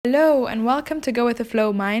Hello and welcome to Go With The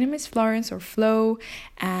Flow. My name is Florence or Flo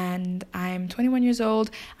and I'm 21 years old.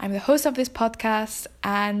 I'm the host of this podcast,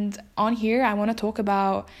 and on here I want to talk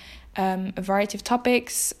about a variety of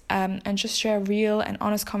topics and just share real and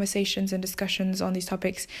honest conversations and discussions on these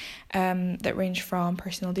topics that range from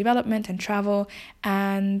personal development and travel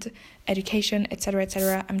and education, etc.,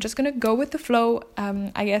 etc. I'm just gonna go with the flow,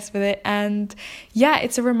 I guess, with it. And yeah,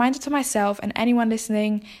 it's a reminder to myself and anyone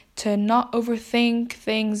listening to not overthink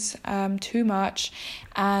things too much.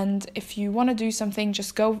 And if you want to do something,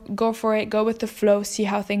 just go for it, go with the flow, see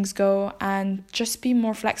how things go, and just be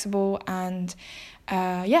more flexible and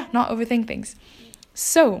not overthink things.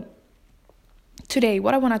 So today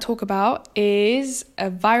what I want to talk about is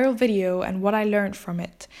a viral video and what I learned from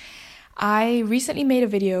it. I recently made a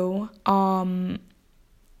video a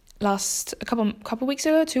couple weeks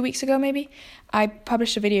ago, 2 weeks ago maybe. I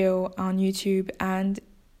published a video on YouTube and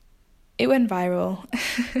it went viral.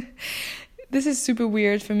 This is super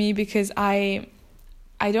weird for me because I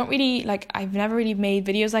don't really, I've never really made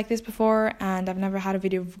videos like this before, and I've never had a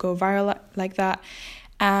video go viral like that.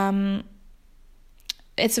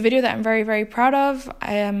 It's a video that I'm very, very proud of.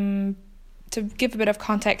 To give a bit of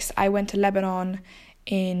context, I went to Lebanon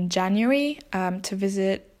in January to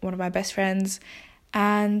visit one of my best friends,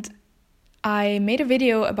 and I made a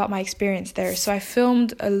video about my experience there. So I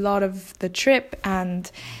filmed a lot of the trip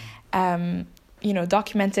and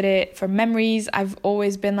documented it for memories. I've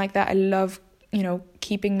always been like that. I love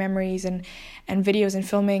keeping memories and videos and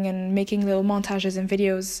filming and making little montages and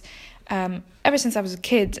videos ever since I was a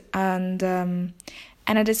kid. And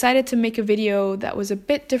I decided to make a video that was a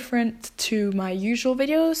bit different to my usual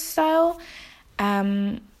video style,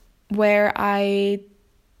 where I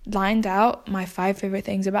lined out my 5 favorite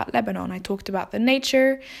things about Lebanon. I talked about the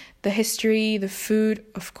nature, the history, the food,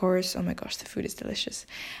 of course. Oh my gosh, the food is delicious.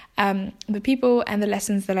 The people and the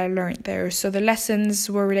lessons that I learned there. So the lessons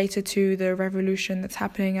were related to the revolution that's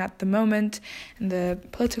happening at the moment and the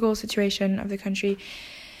political situation of the country.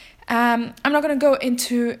 I'm not going to go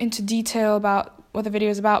into detail about what the video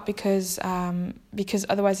is about because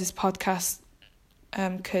otherwise this podcast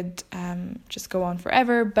could just go on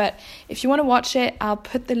forever. But if you want to watch it, I'll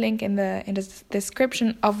put the link in the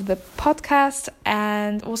description of the podcast.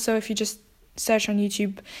 And also, if you just search on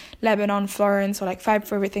YouTube Lebanon Florence, or 5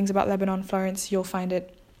 favorite things about Lebanon Florence, you'll find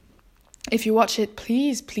it. If you watch it,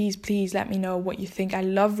 please let me know what you think. I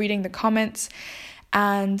love reading the comments,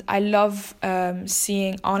 and I love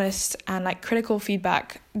seeing honest and critical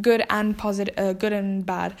feedback, good and positive, good and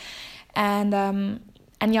bad.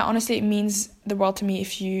 And yeah, honestly, it means the world to me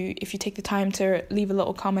if you take the time to leave a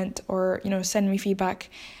little comment or send me feedback,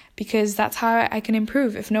 because that's how I can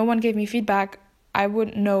improve. If no one gave me feedback, I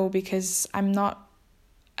wouldn't know, because I'm not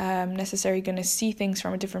necessarily going to see things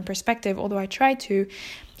from a different perspective, although I try to.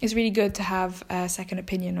 It's really good to have a second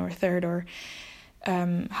opinion or third or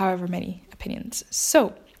however many opinions.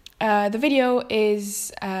 So the video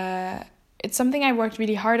is it's something I worked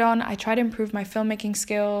really hard on. I try to improve my filmmaking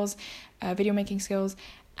skills, video making skills,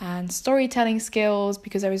 and storytelling skills,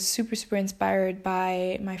 because I was super inspired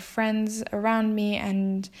by my friends around me,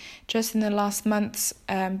 and just in the last months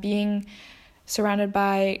being surrounded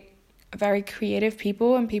by very creative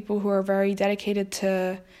people and people who are very dedicated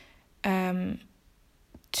to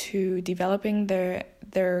developing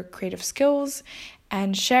their creative skills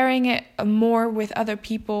and sharing it more with other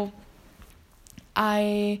people.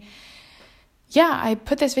 I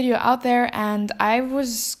put this video out there, and I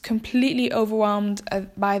was completely overwhelmed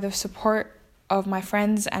by the support of my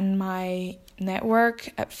friends and my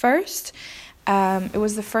network at first. It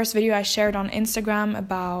was the first video I shared on Instagram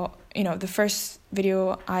about, the first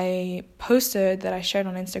video I posted that I shared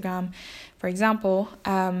on Instagram, for example.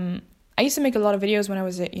 I used to make a lot of videos when I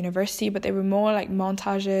was at university, but they were more like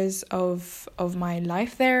montages of my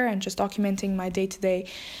life there and just documenting my day-to-day.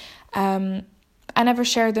 I never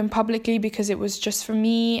shared them publicly because it was just for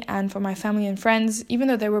me and for my family and friends. Even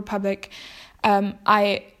though they were public,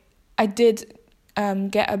 I did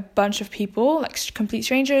get a bunch of people, complete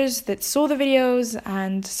strangers, that saw the videos,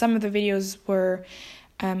 and some of the videos were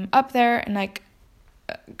up there, and a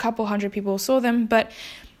couple hundred people saw them. But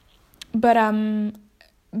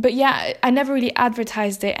yeah, I never really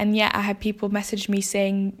advertised it, and yet I had people message me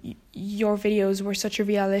saying your videos were such a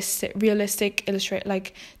realistic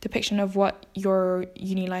depiction of what your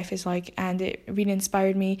uni life is like, and it really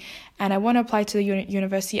inspired me, and I want to apply to the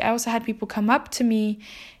university. I also had people come up to me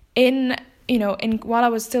while I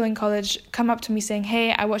was still in college, come up to me saying,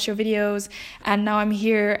 hey, I watch your videos and now I'm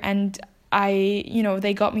here, and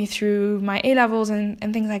they got me through my A-levels and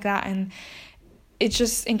things like that, and it's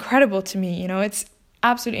just incredible to me.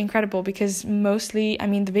 absolutely incredible, because mostly, I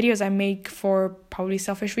mean, the videos I make for probably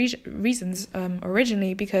selfish reasons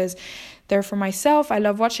originally, because they're for myself. I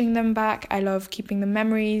love watching them back. I love keeping the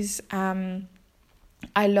memories.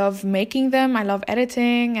 I love making them. I love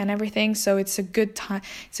editing and everything. So it's a good time.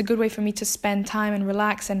 It's a good way for me to spend time and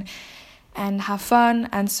relax and have fun.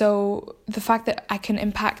 And so the fact that I can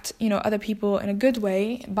impact, other people in a good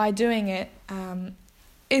way by doing it,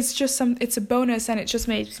 it's just it's a bonus, and it just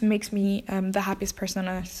makes me the happiest person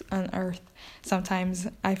on earth sometimes,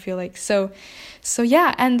 I feel like. So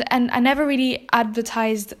yeah, and I never really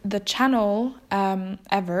advertised the channel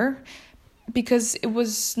ever, because it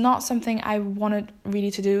was not something I wanted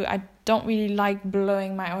really to do. I don't really like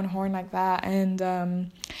blowing my own horn like that,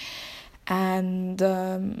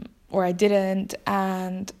 or I didn't,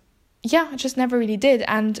 and yeah, I just never really did.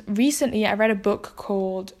 And recently I read a book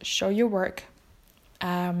called Show Your Work.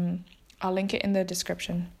 I'll link it in the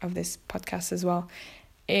description of this podcast as well.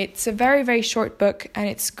 It's a very, very short book, and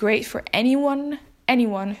it's great for anyone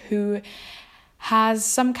who has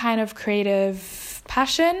some kind of creative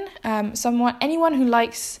passion, anyone who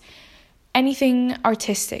likes anything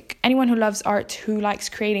artistic, anyone who loves art, who likes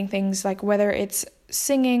creating things, like whether it's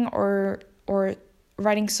singing or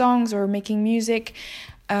writing songs or making music,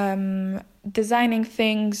 designing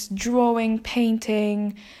things, drawing,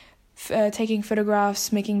 painting, taking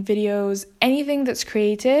photographs, making videos, anything that's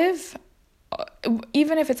creative,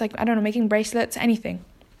 even if it's like, I don't know, making bracelets, anything.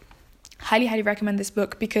 Highly, highly recommend this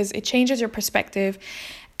book, because it changes your perspective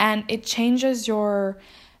and it changes your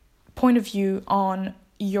point of view on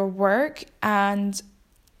your work and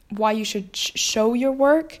why you should show your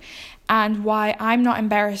work, and why I'm not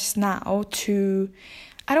embarrassed now to,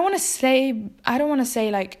 I don't want to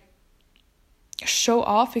say like show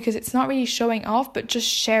off, because it's not really showing off, but just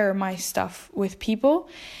share my stuff with people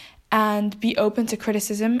and be open to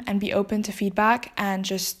criticism and be open to feedback and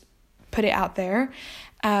just put it out there.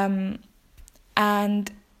 And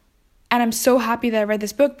I'm so happy that I read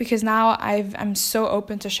this book, because now I'm so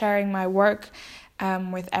open to sharing my work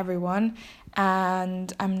with everyone.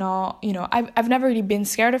 And I'm not, I've never really been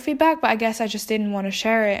scared of feedback, but I guess I just didn't want to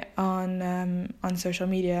share it on social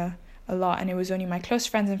media a lot. And it was only my close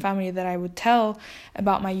friends and family that I would tell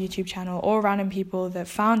about my YouTube channel, or random people that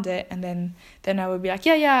found it, and then I would be like,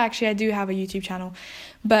 yeah, actually I do have a YouTube channel.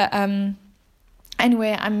 But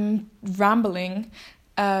anyway, I'm rambling.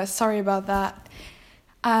 Sorry about that.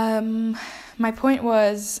 My point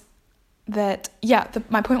was that,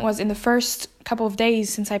 my point was, in the first couple of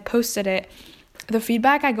days since I posted it, the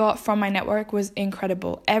feedback I got from my network was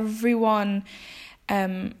incredible. Everyone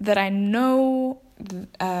that I know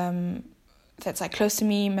that's like close to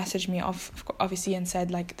me messaged me obviously and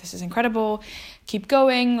said like, this is incredible, keep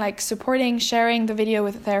going, like supporting, sharing the video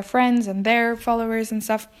with their friends and their followers and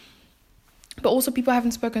stuff. But also people I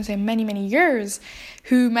haven't spoken to in many, many years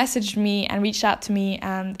who messaged me and reached out to me,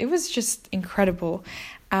 and it was just incredible.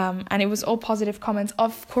 And it was all positive comments.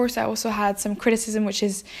 Of course, I also had some criticism, which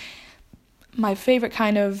is my favorite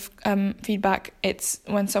kind of feedback. It's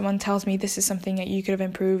when someone tells me this is something that you could have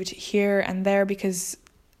improved here and there, because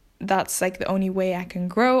that's like the only way I can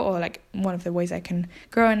grow, or like one of the ways I can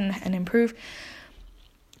grow and improve.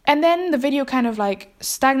 And then the video kind of like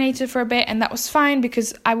stagnated for a bit, and that was fine,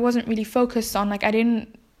 because I wasn't really focused on like,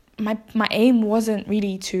 my aim with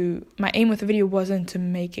the video wasn't to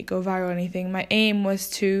make it go viral or anything. My aim was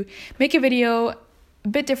to make a video a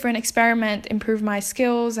bit different, experiment, improve my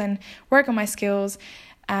skills and work on my skills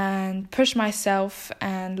and push myself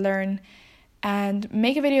and learn, and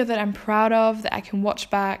make a video that I'm proud of, that I can watch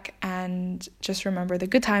back and just remember the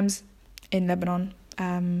good times in Lebanon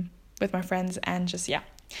with my friends, and just, yeah.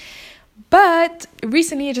 But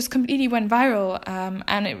recently it just completely went viral,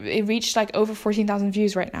 and it reached like over 14,000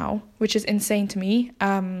 views right now, which is insane to me.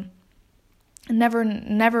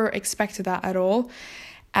 Never expected that at all.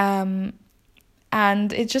 And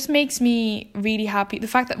it just makes me really happy. The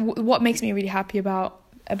fact that what makes me really happy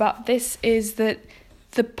about this is that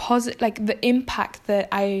the impact that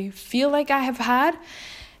I feel like I have had,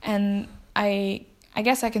 and I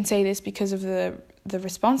guess I can say this because of the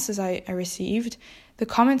responses I received. The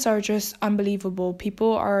comments are just unbelievable.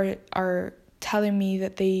 People are telling me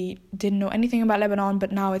that they didn't know anything about Lebanon,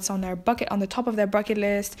 but now it's on the top of their bucket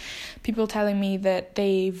list. People telling me that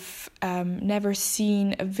they've never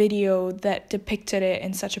seen a video that depicted it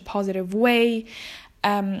in such a positive way.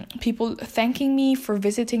 People thanking me for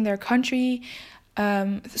visiting their country.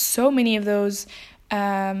 So many of those.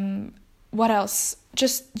 What else?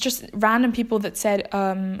 Just random people that said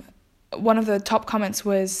one of the top comments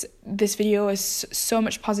was, "This video is so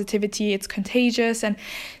much positivity, it's contagious." And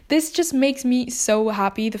this just makes me so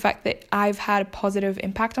happy, the fact that I've had a positive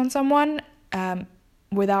impact on someone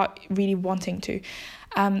without really wanting to.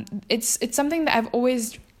 It's something that I've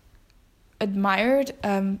always admired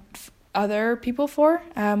other people for,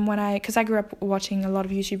 because I grew up watching a lot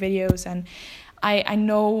of YouTube videos, and I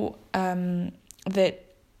know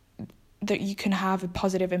that you can have a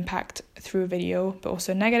positive impact through a video, but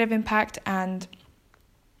also a negative impact. And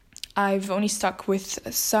I've only stuck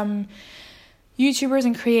with some YouTubers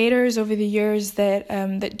and creators over the years that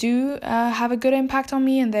do have a good impact on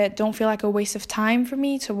me, and that don't feel like a waste of time for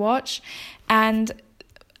me to watch. And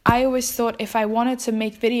I always thought, if I wanted to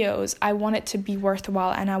make videos, I want it to be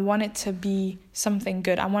worthwhile, and I want it to be something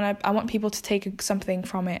good. I want people to take something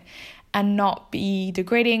from it, and not be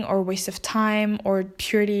degrading or a waste of time, or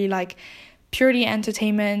purely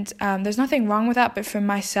entertainment. There's nothing wrong with that, but for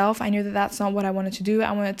myself, I knew that that's not what I wanted to do.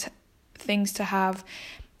 I wanted things to have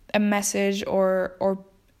a message or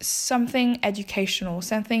something educational,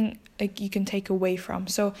 something like you can take away from.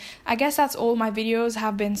 So I guess that's all my videos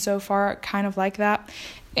have been so far, kind of like that.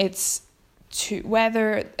 It's to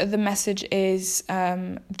whether the message is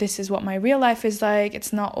this is what my real life is like.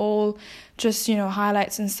 It's not all just,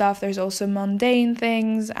 highlights and stuff. There's also mundane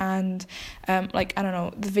things, and I don't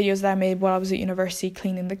know, the videos that I made while I was at university,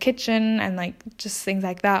 cleaning the kitchen, and just things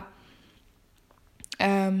like that.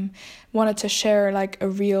 Wanted to share a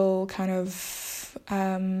real kind of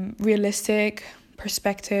realistic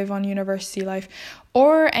perspective on university life,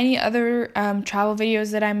 or any other travel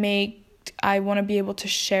videos that I make. I want to be able to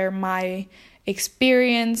share my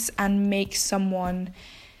experience and make someone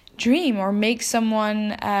dream, or make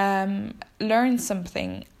someone learn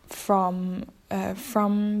something from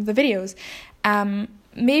the videos.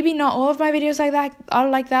 Maybe not all of my videos are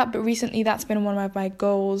like that, but recently that's been one of my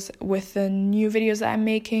goals with the new videos that I'm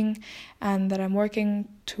making and that I'm working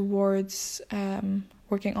towards,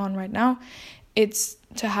 working on right now. It's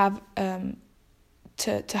to have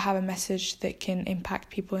to have a message that can impact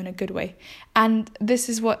people in a good way. And this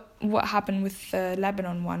is what happened with the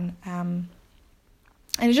Lebanon one. And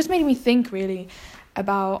it just made me think really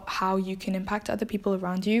about how you can impact other people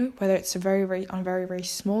around you, whether it's on a very, very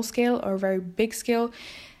small scale or a very big scale.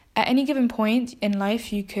 At any given point in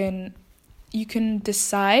life, you can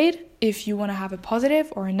decide if you want to have a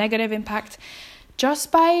positive or a negative impact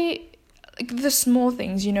just by the small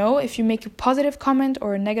things, if you make a positive comment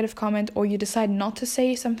or a negative comment, or you decide not to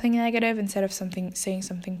say something negative instead of saying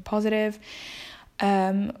something positive.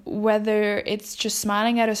 Whether it's just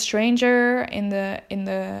smiling at a stranger in the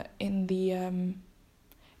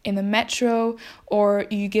metro, or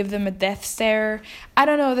you give them a death stare. I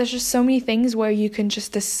don't know, there's just so many things where you can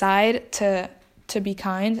just decide to be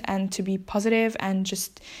kind and to be positive and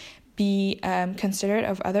just be considerate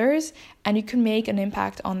of others, and you can make an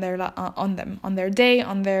impact on their day,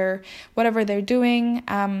 on their whatever they're doing,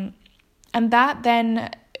 and that then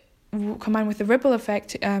combined with the ripple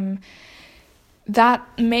effect, that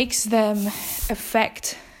makes them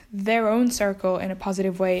affect their own circle in a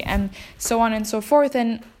positive way, and so on and so forth.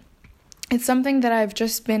 And it's something that I've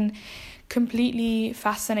just been completely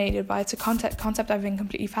fascinated by. It's a concept I've been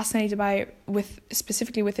completely fascinated by,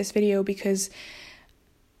 specifically with this video, because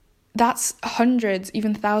that's hundreds,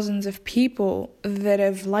 even thousands of people that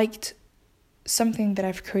have liked something that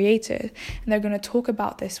I've created, and they're going to talk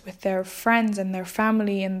about this with their friends and their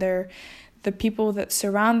family and the people that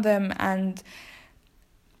surround them. And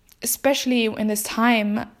especially in this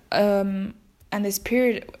time and this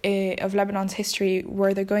period of Lebanon's history,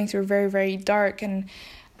 where they're going through a very, very dark and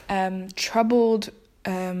troubled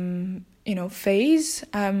phase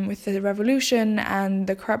with the revolution and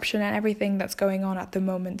the corruption and everything that's going on at the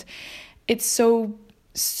moment. It's so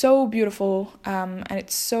beautiful, and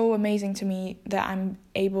it's so amazing to me that I'm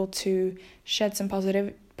able to shed some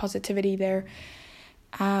positivity there.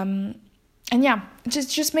 And yeah, it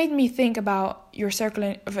just made me think about your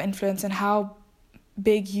circle of influence and how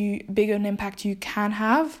big an impact you can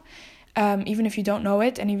have, even if you don't know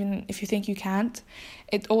it, and even if you think you can't.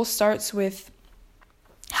 It all starts with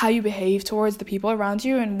how you behave towards the people around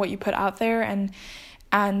you and what you put out there,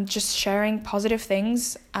 and just sharing positive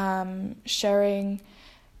things, sharing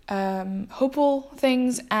hopeful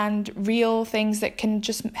things and real things that can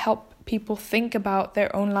just help people think about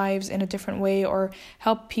their own lives in a different way, or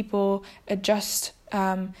help people adjust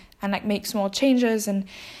and make small changes and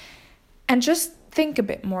just think a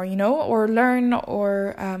bit more, or learn,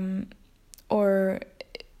 or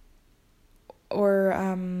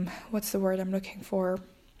what's the word I'm looking for?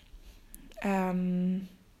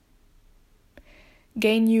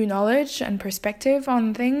 gain new knowledge and perspective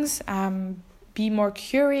on things, be more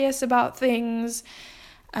curious about things.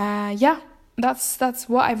 That's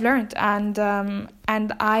what I've learned, and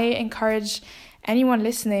I encourage anyone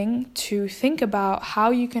listening to think about how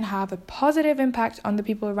you can have a positive impact on the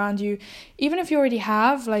people around you, even if you already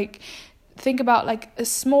have. Like, think about like a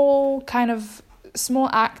small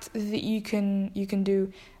act that you can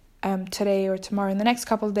do today or tomorrow, in the next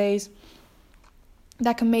couple of days,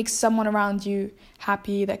 that can make someone around you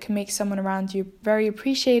happy, that can make someone around you very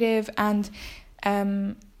appreciative, and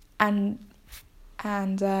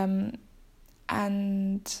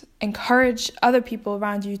encourage other people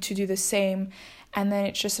around you to do the same. And then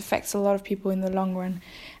it just affects a lot of people in the long run,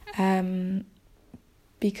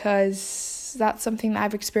 because that's something that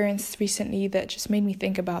I've experienced recently that just made me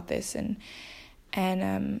think about this, and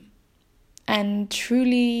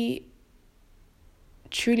truly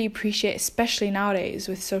appreciate, especially nowadays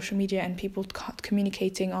with social media and people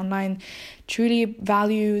communicating online, truly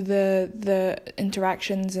value the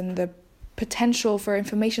interactions and the potential for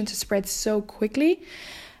information to spread so quickly.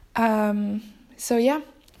 So yeah,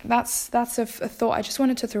 that's a thought I just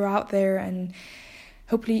wanted to throw out there, and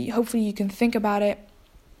hopefully you can think about it.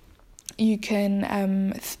 You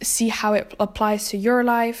can see how it applies to your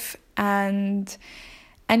life, and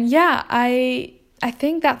yeah, I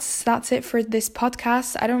think that's it for this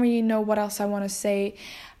podcast. I don't really know what else I want to say.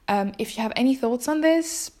 If you have any thoughts on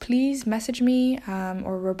this, please message me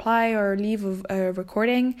or reply or leave a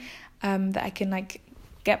recording that I can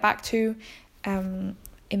get back to in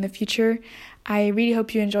the future. I really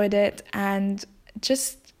hope you enjoyed it, and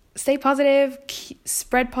just stay positive,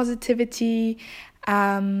 spread positivity.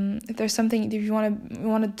 If there's something that you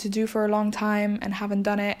wanted to do for a long time and haven't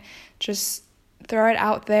done it, just throw it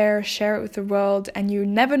out there, share it with the world, and you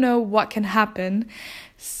never know what can happen.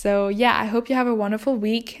 So yeah, I hope you have a wonderful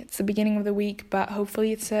week. It's the beginning of the week, but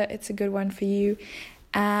hopefully it's a good one for you.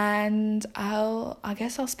 And I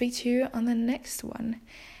guess I'll speak to you on the next one.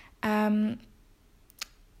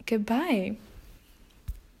 Goodbye.